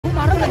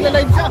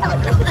nagla-live siya.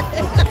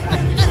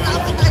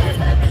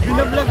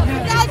 Binablog niya.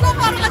 Gago,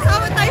 parang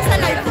kasama tayo sa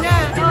live niya.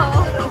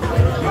 Oo.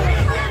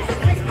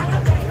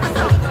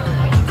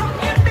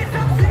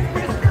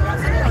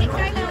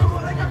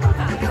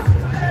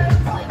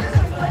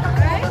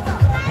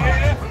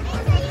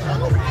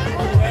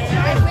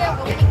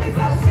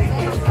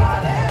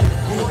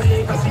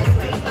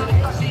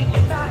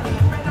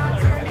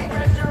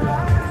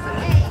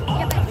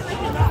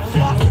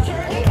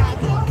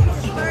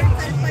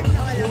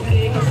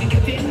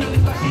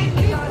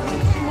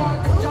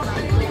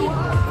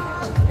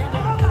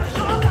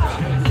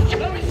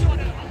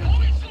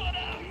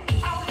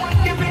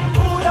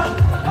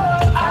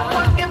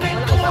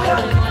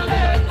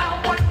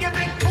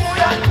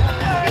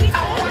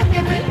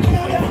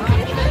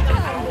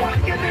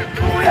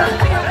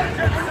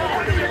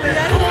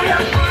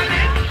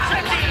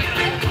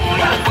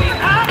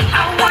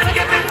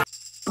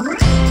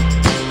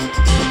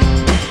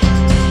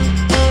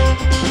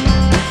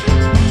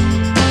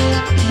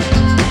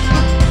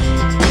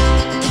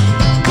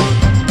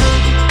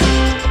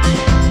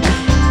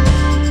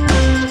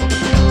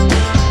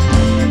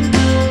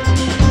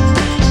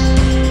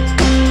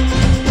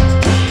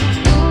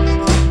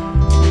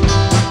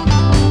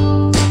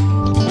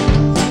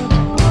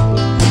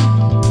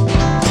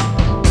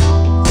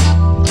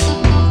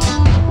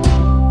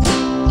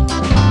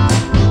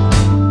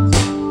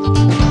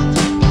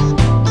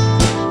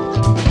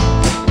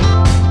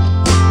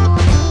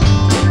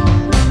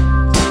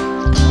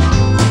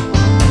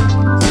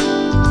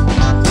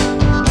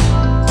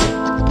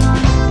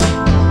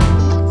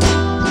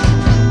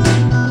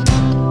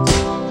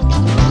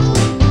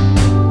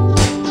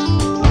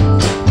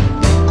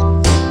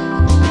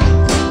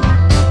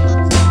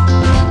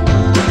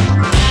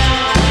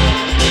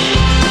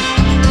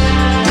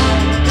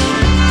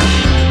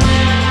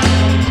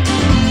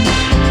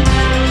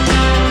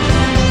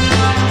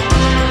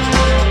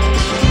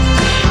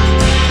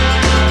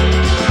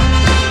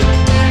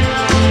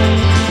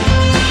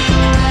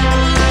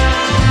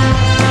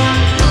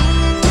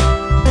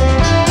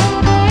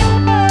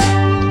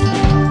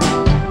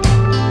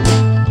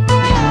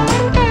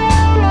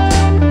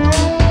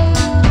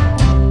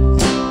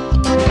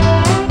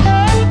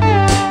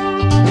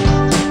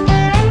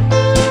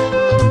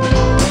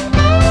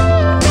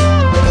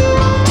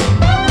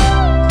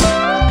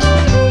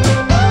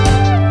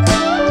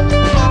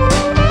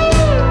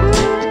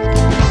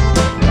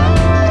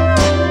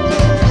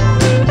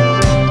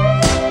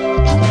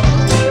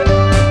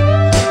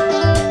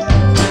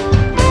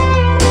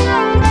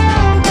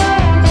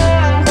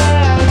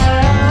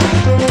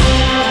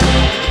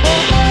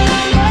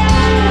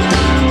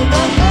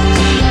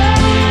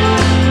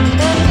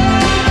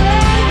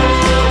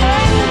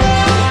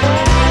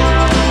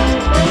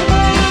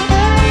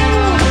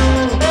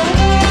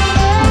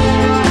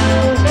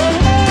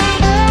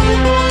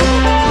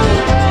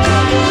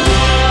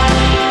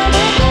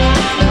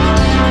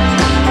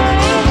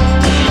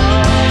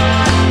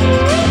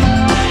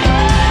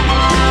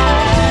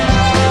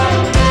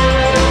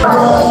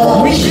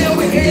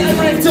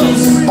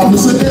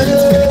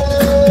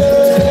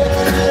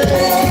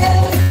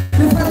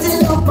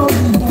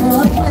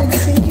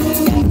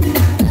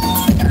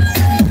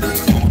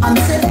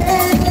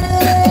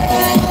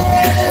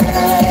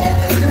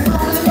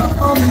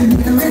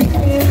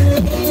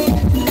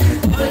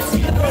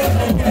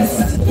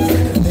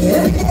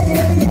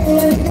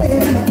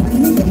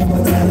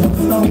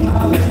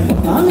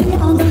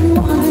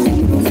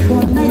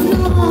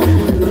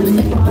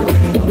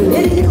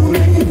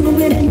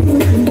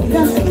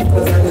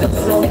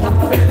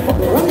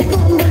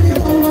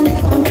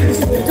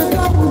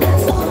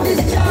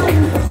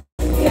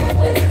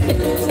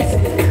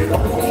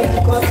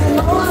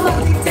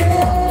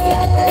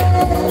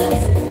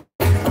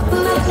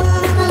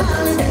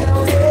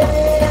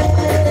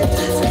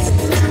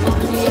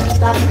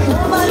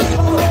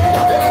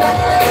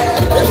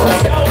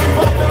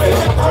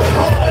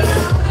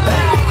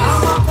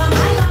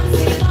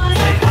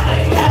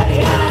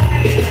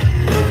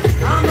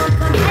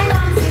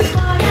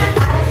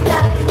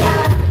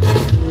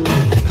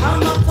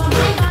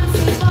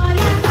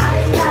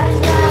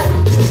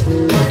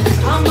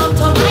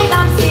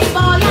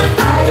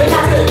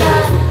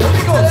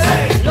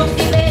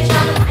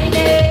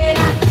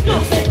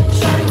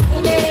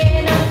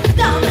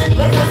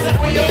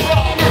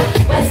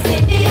 West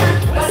Indian,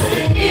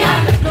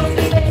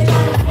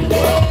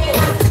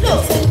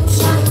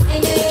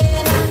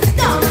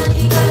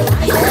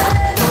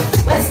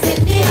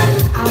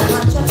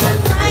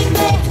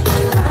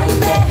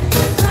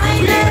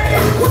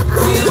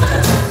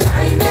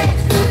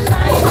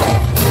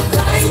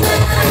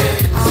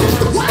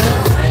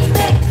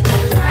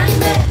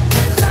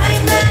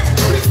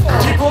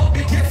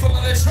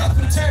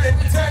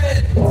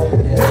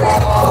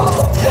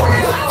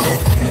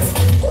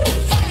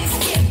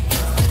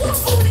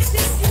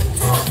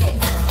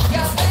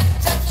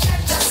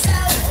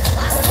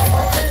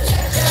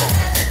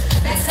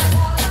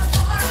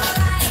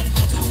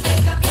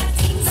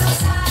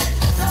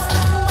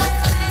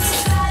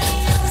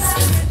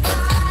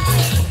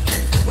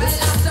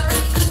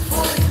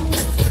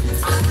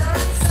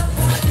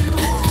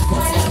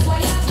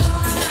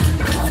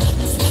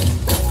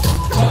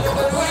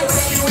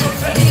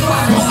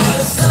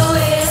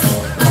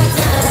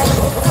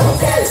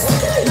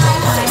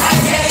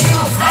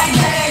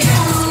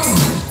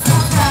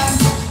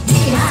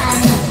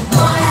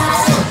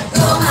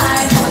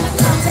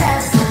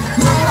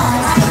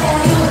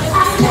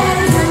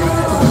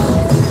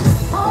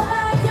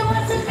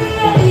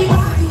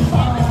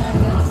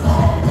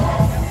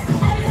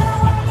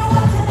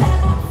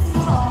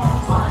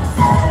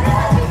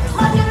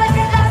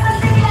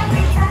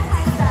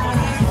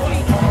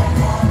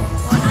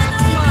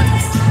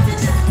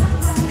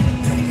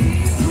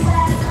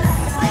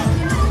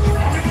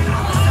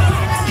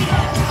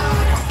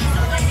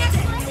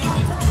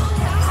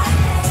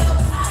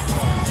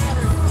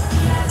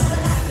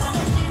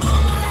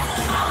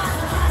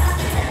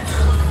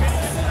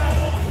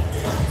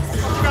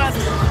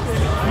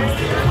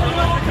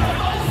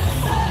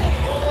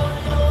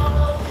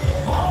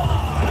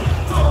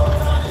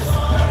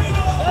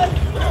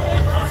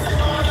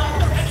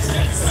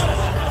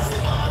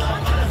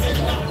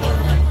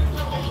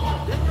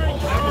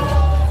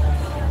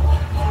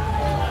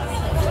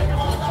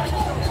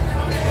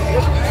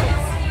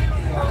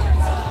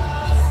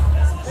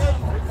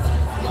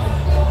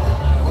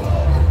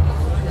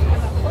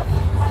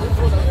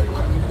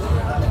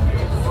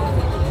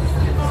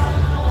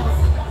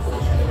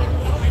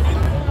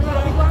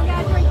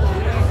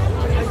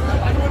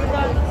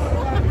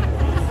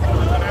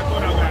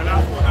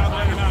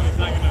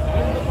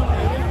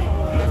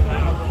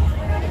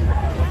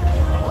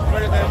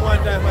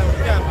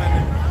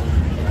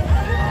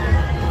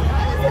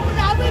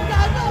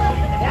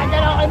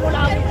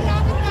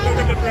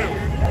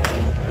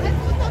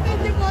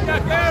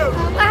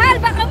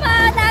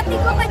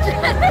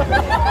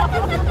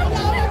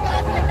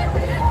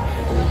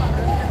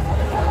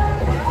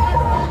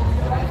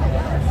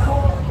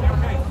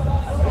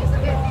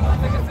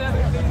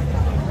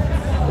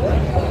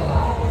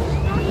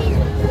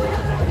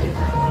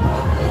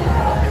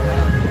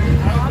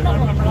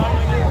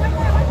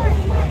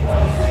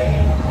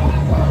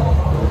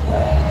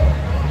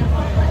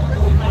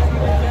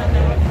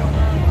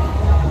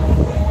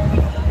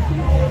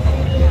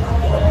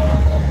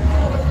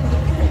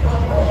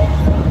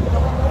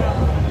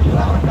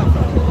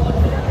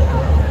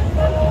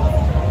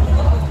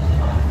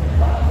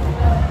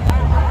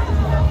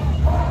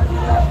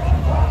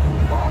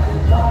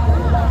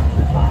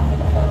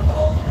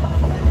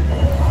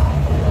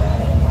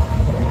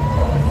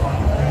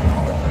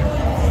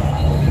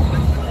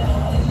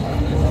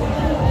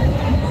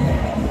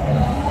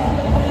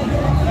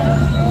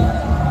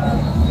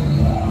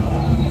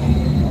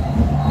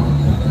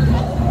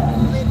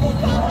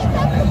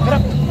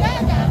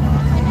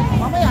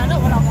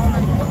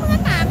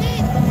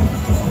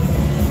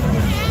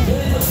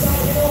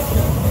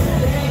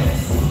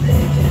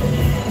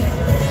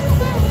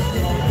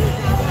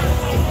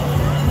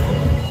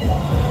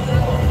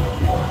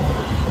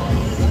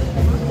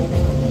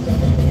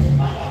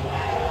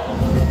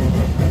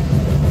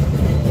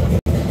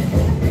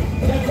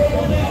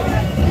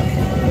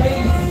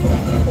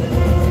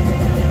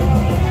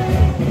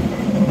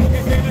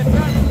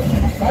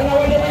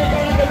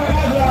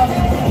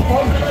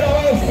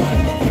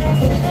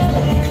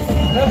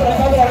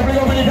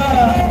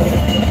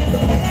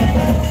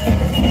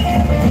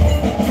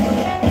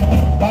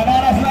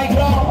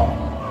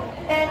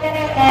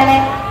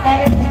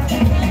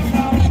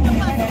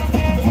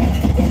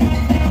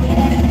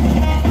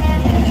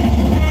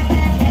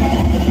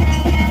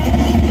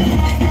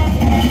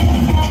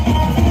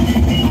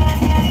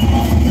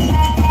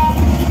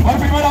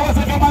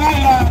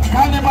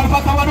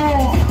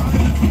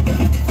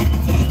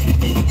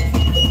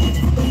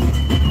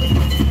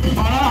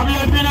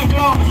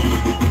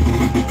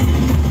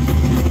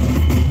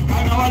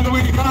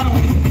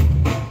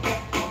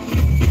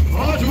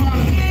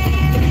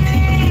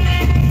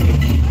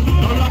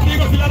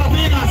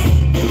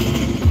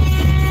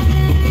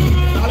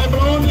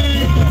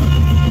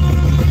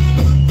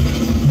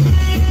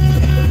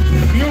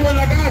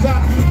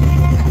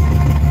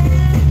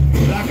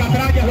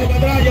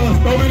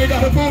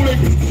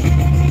 Republic.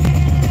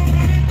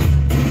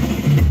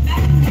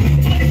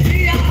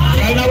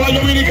 Carnaval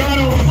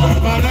Dominicano,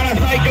 Banana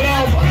Side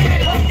Club.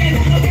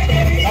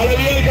 Dale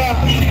Bielka,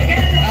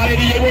 dale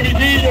DJ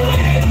Bonitillo.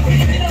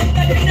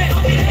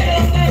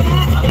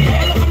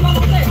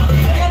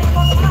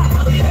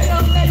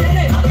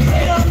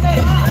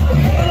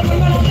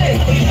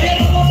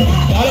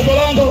 Dale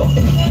Polanco.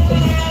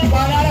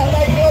 Banana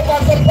Side Club para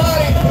hacer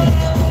party.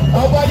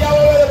 Vamos para allá,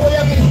 bebé, después de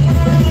aquí.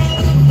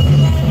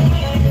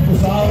 Tú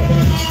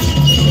sabes.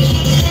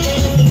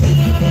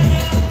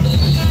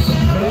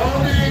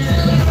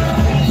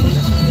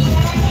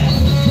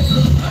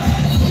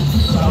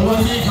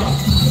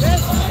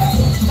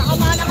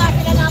 Nakamana nga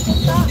sila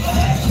napunta.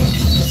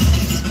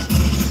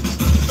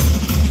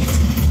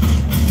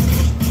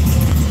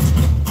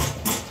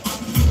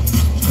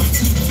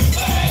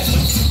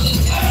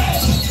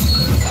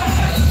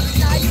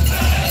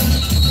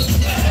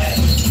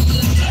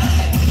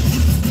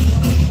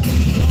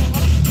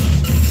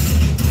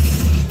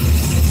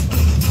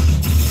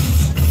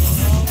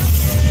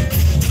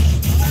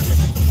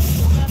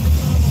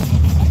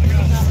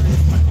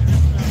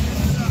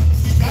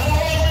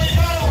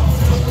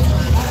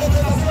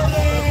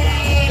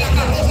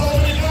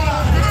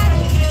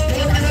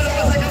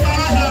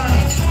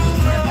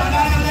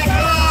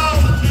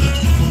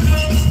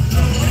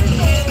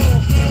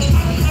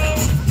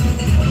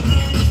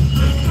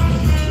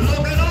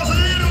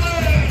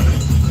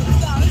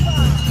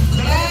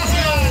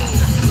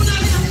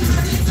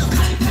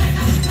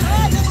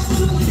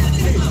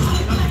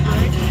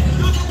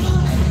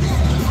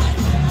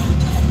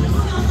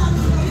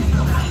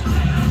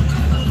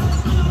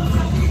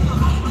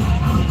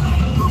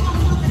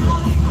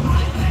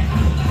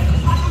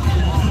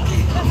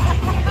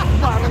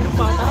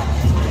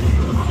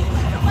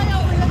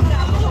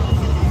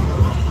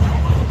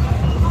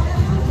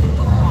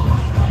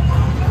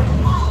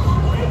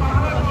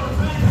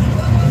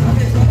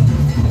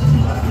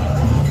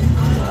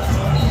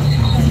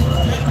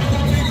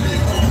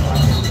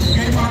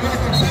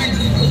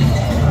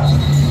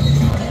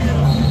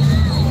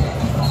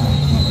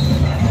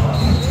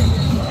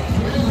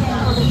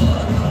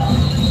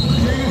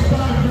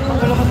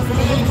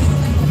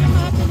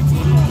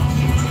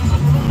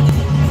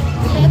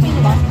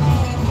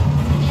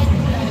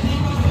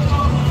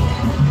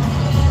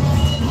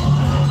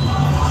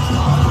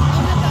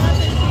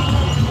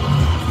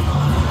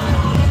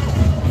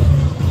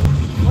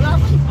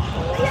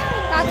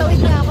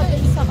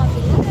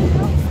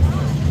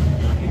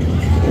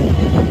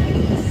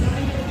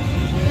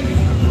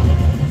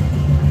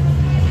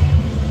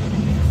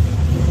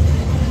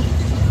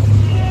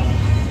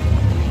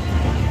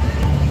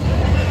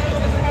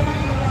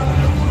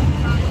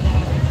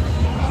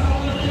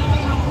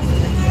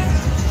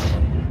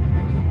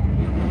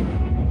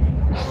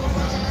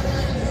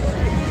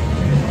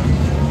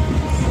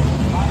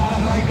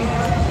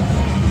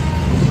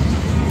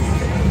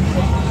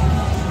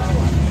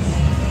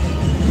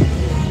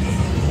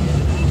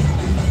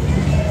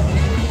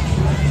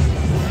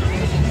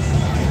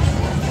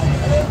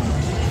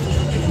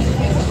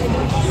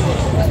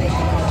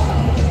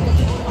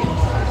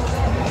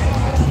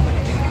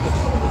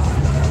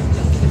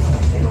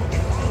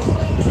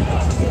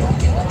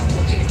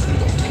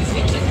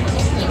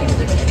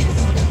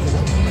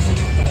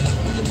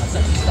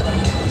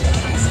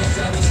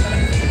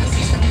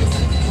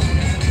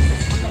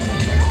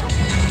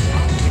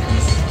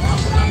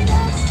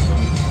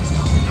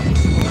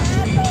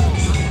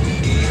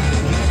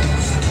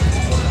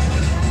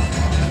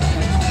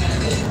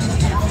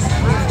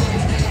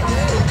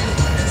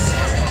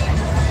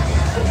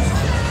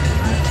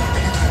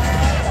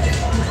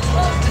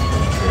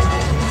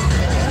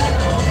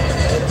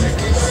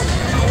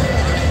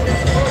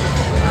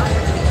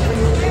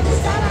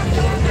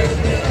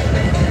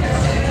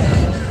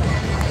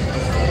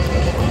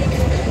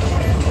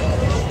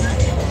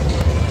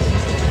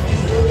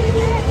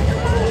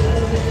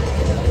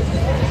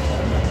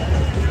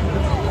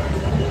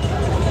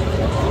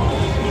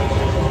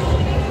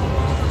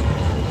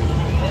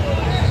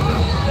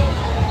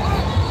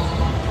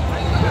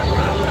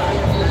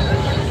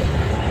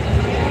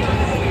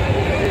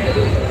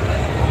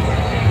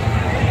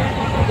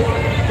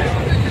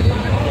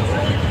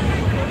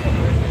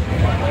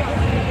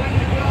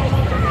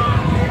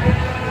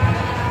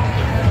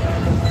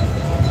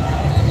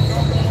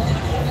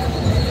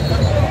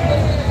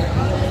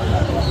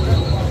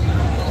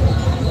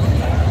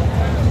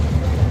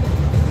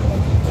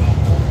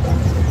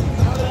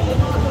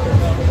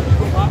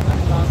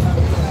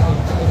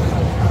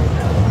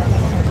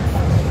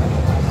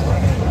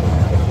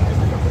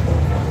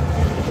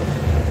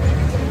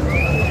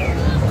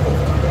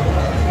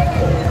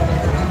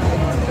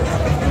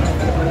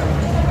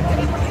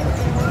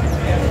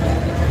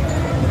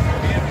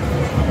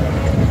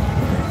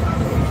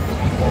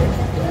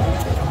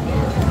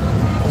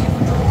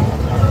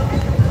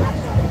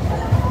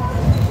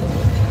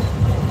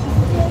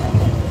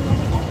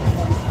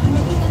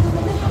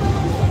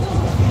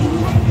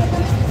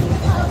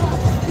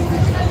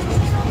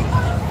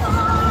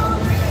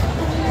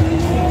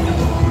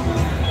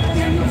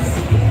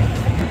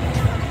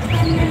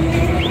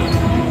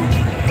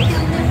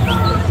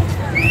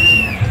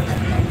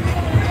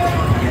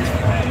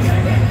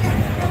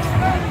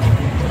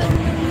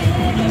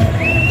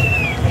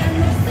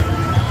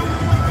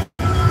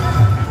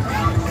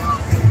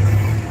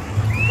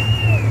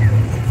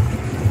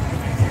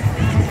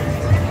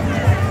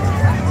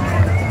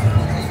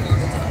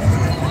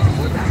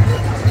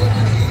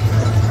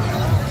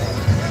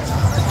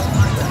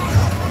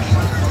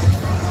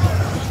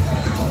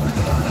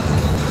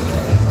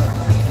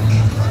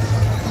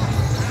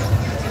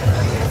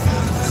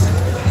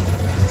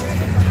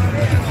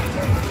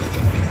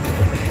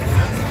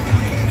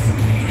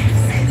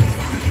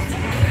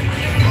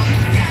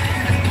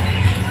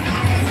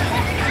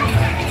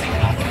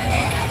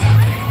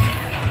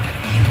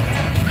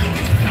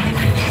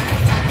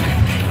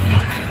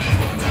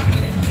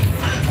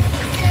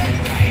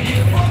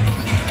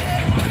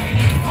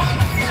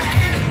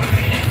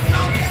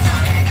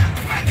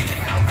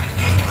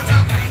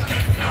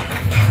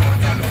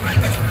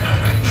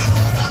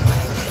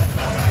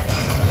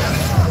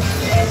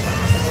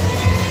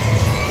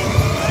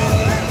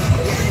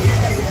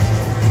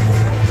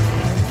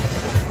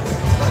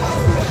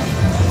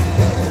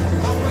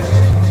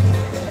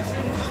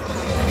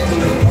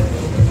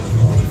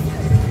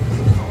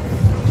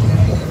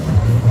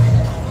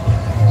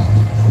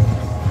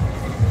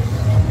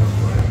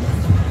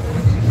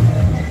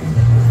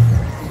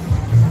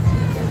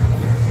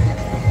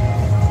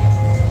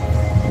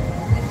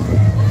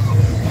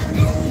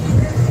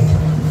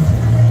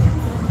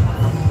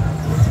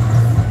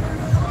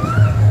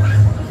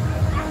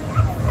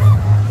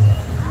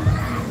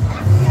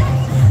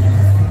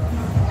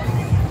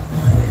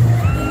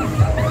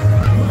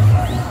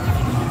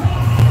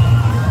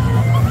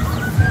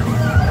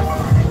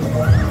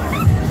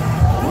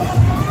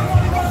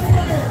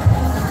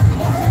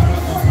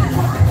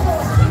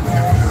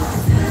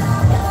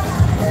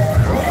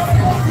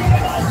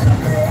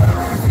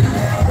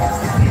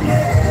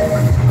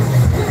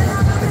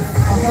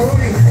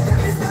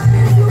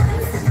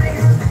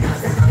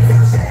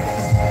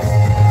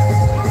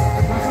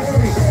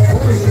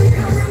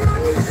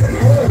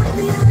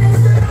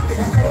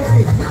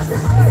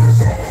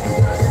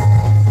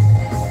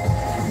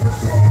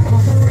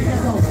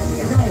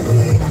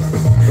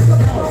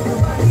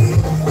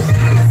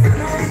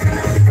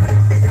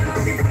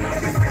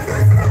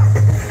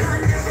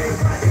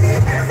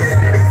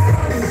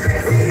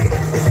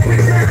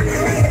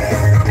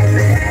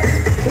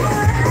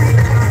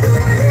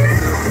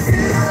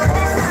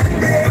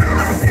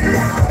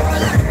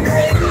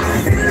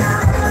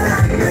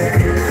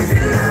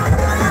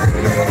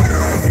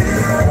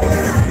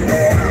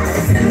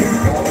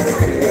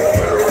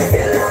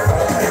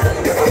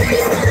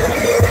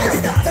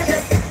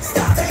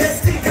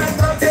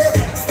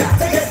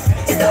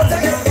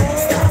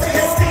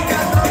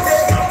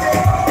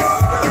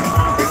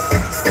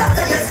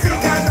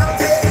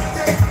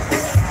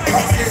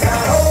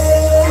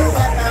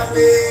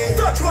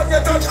 you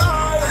touch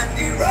all. And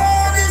the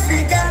road is the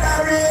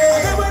gallery.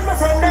 And when my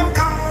friend them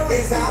call,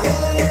 it's a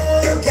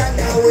whole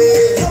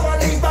getaway. No one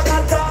leave back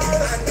at all.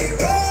 And the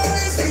road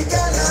is the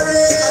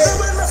gallery. And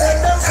when my friend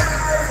them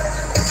call,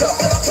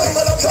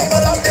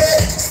 trouble up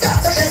there.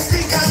 Start to get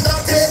speak and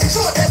not it.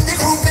 Show them the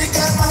groove big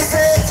and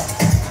massive.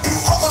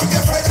 Hug up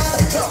your friend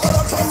and trouble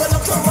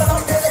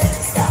up there.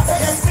 Start to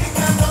get speak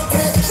and not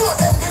it. Show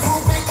them the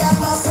groove big and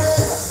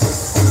massive.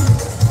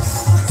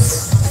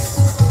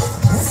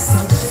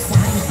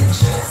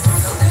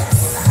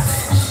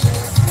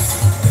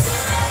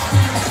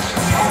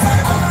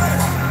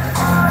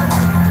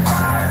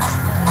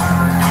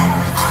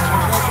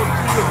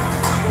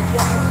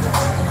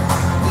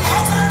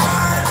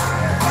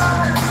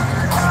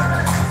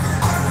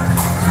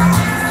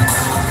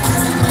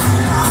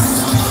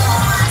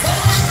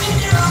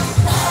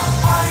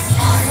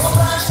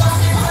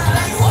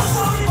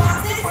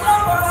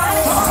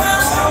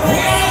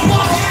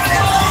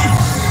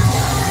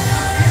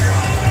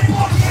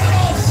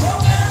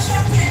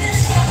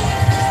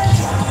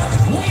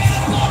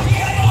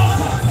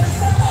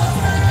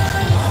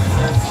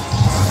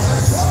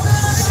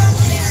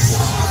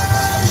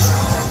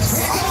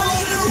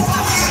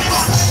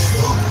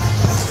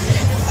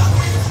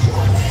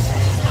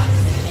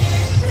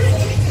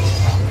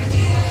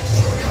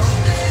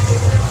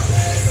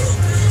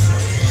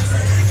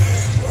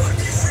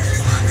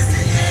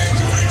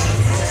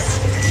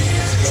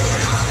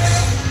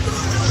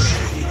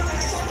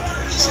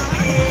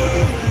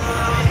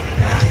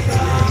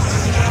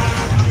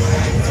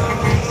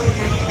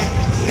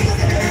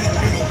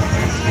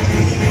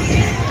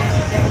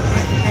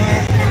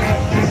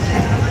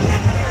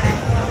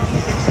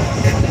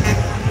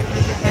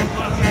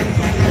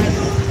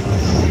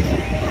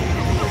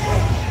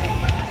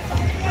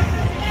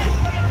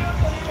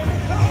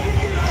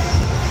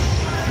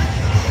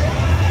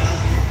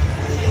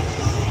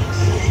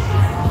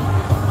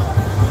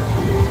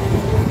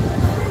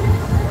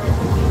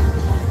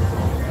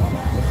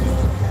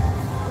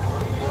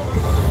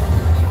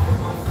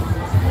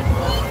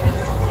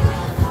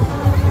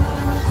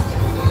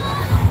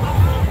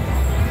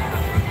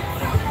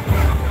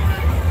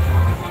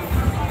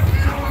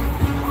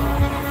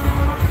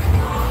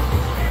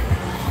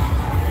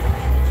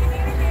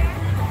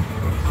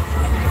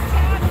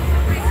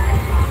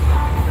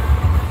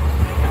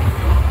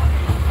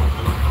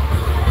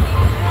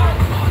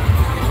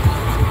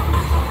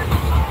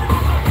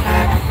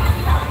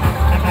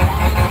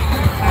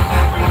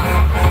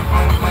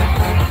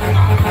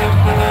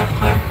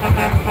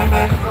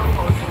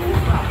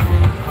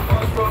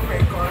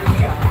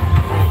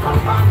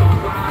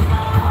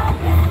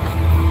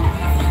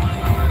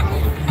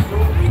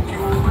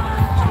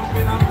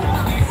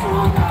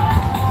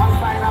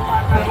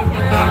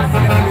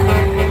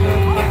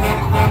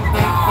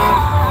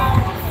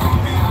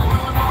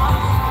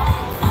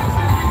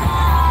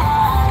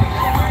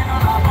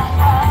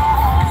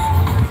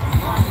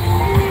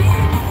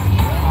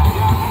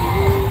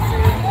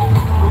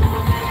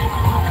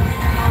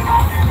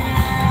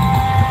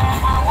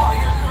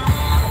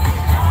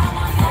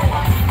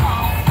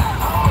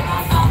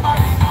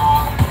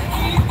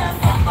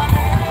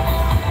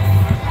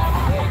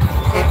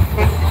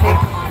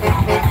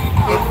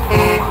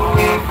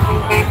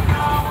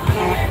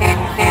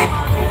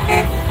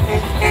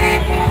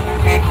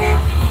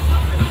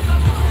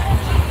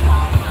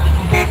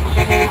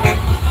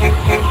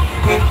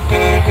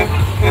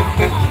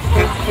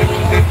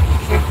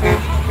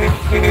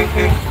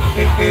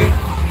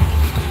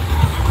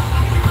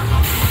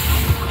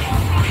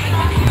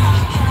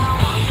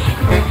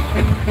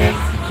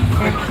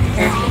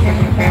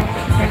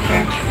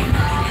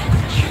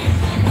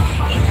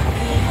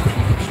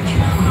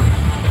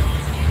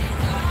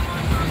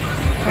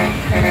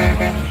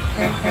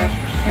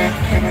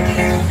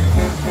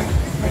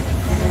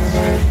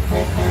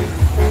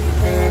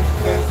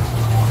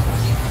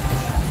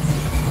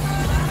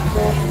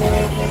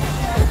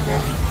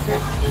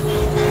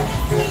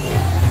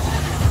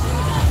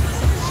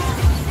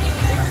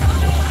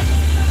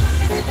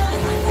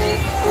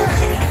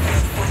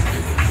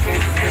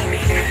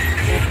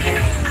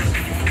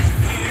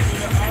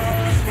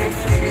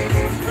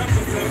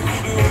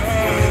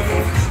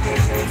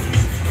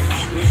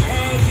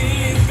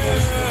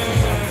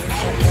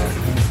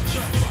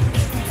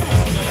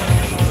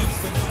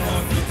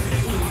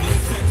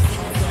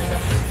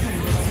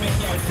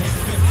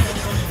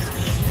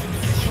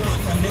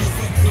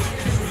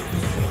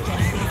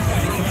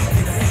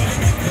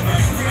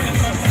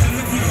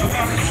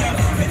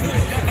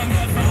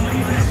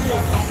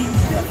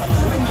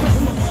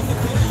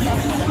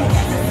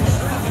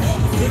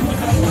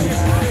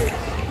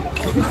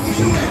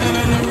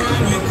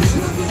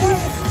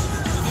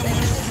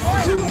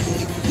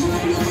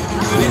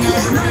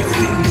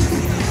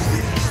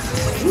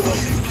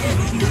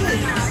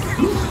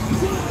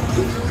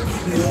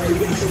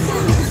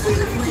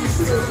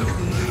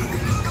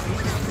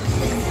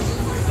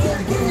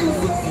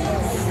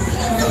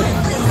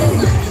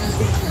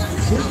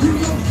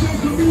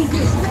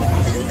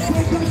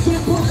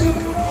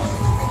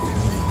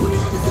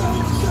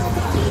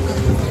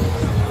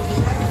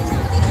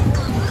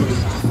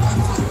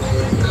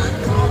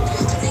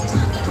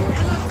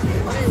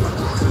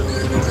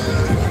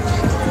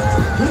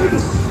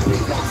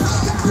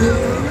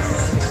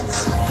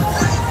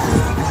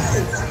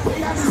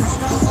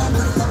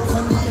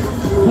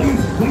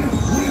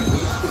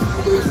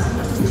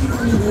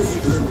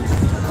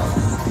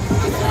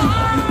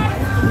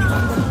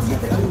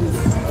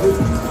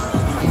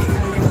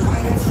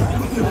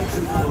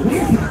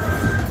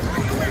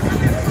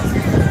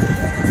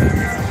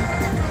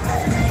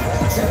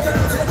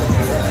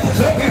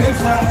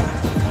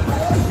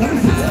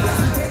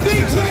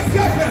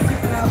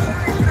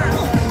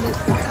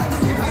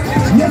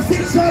 Yes,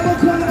 it's trouble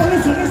coming. Oh,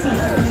 listen.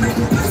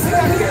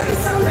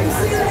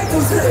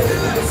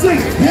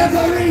 Sing,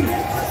 Heathery.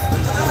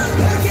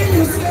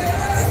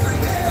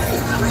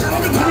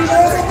 I need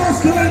all the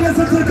masqueraders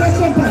to take a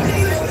jumper.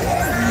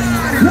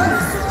 1,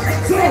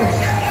 2, 3.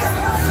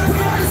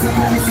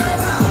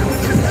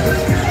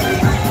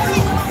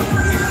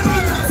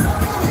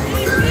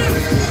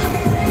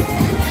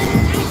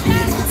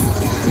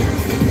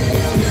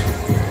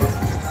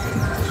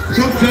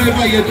 Truck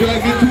driver, you're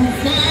driving too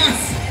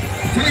fast.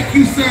 Thank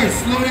you, sir.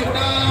 Slow it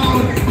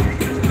down.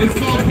 It's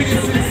called pace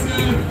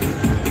yourself.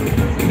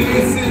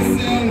 Pace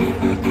yourself.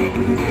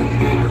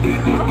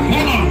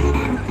 Hold on.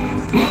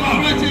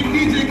 Let your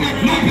DJ get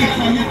look it.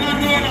 You're not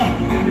doing that.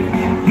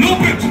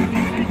 Loop it.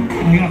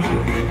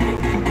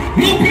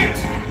 Loop it.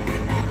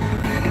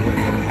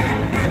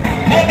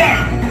 Hold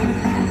on.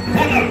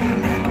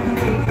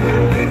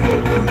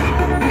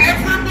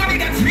 Everybody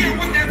that's here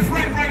with their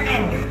friend right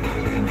now,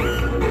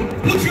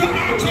 put your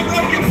arms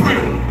around your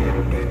friend.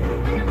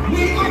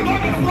 We are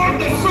going to form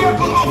the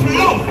circle of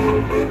love,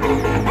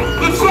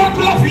 the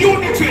circle of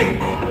unity.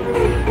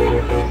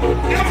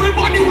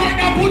 Everybody right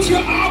now, put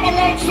your arm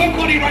around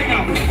somebody right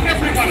now.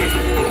 Everybody.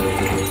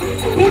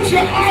 Put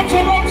your arms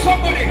around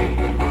somebody.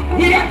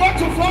 We are going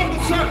to form the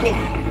circle.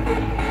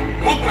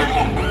 Hook her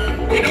up.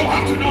 You don't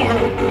have to know her.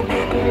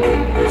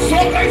 So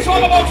it's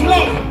all about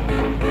love.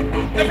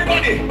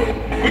 Everybody,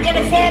 we're going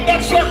to form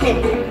that circle.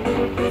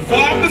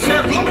 Form the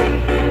circle.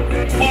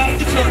 Form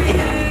the circle.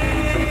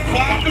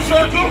 Form the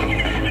circle.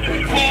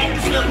 Form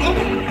the circle.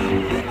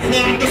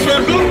 Form the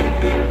circle.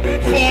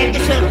 Form the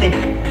circle.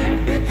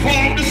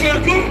 Form the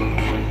circle.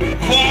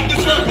 Form the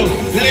circle.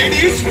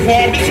 Ladies,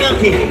 form the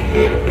circle.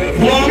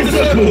 Form the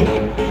circle.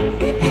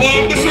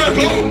 Form the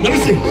circle. Let me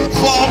see.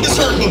 Form the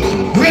circle.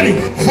 Ready?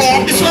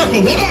 Form the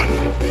circle. Hold on.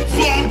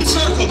 Form the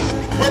circle.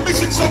 We're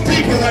missing some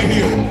people right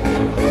here.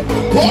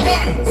 Hold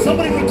on.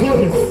 Somebody record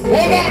this.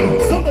 Hold on.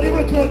 Somebody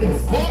record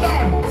this. Hold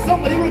on.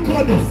 Somebody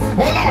record this.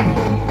 Hold on.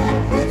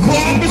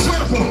 Form the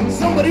circle.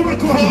 Somebody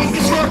record Form the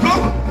this. circle.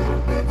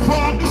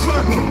 Form the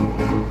circle.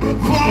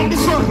 Form the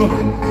circle.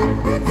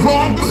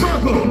 Form the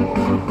circle.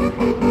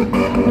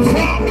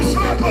 Form the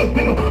circle.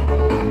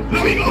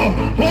 Let me go.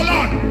 Hold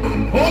on.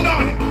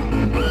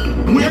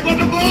 We're going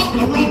to go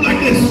around like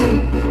this.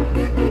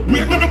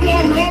 We're going to go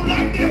around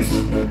like this.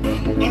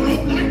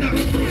 Around like that.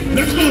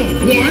 Let's go.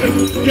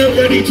 1, get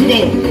ready to go.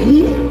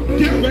 2,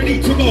 get ready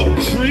to go.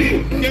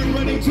 3, get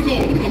ready to go.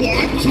 1,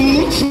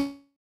 2, 3.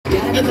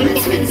 Everybody.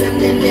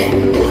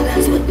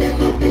 That's what they're up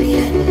in the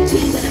end. We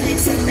gonna make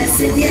some mess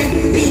in the end.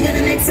 We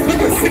gonna make some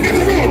mess in the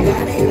end.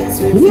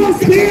 What's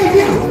there?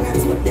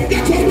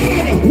 Get your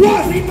money.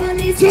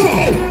 1,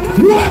 2,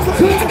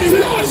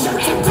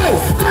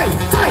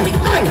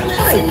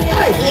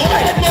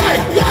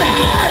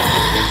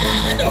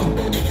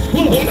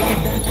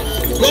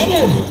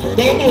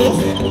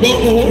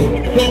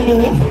 Don't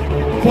move.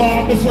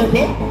 Form the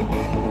circle.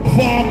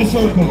 Form the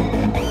circle.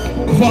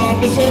 Form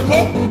the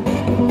circle.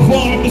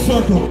 Form the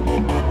circle.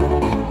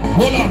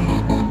 Hold on.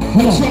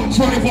 The truck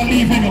driver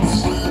leaving us.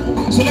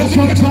 So let's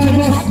get to the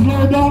truck.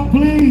 Slow down,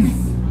 please.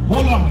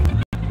 Hold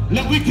on.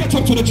 Let me catch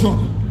up to the truck.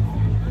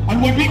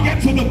 And when we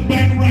get to the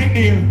bend right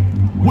there,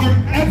 where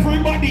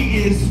everybody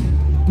is,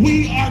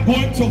 we are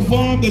going to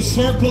form the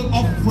circle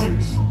of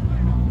friends.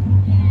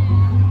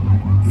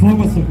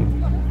 Form a circle.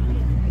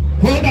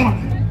 Hold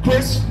on,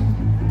 Chris.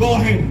 Go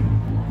ahead.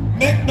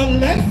 Make the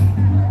left.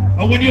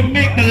 And when you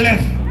make the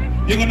left,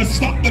 you're going to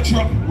stop the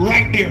truck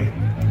right there.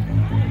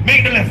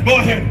 Make the left. Go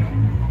ahead.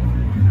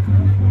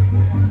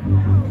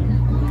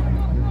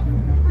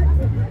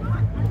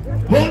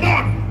 Hold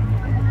on.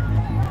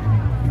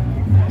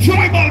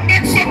 Tribal,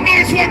 make some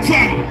noise one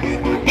time.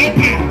 Don't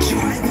play.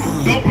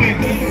 Don't play.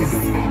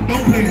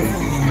 Don't play.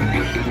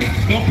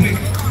 Don't play.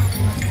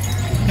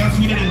 That's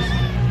what it is.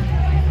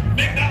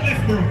 Make that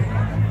left, bro.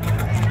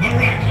 All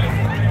right.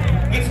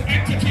 It's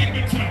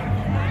entertainment time.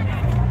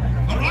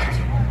 All right.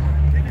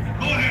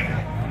 Go ahead.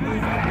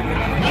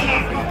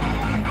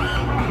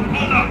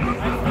 Hold on.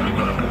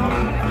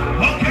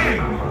 Okay.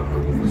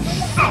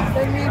 Stop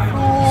the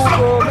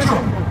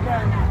truck.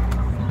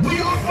 We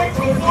are going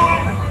to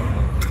form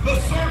the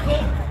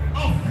circle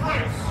of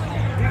friends.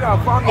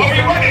 Are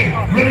you ready?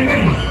 Ready.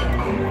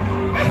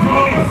 Let's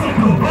form a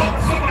circle. Form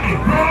somebody.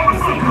 Form a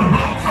circle.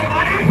 Form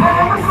somebody.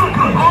 Form a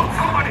circle. Form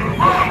somebody.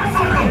 Form a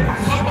circle.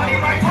 Somebody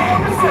right here.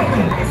 Form a circle.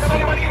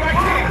 Somebody right here. Somebody right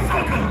here.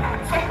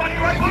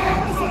 Somebody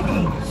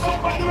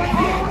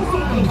right here. Somebody right here. Somebody right here.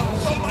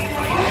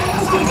 Somebody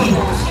right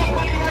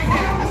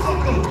here.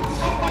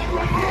 Somebody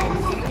right here.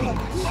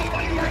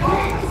 Somebody right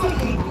here.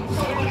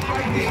 Somebody right here.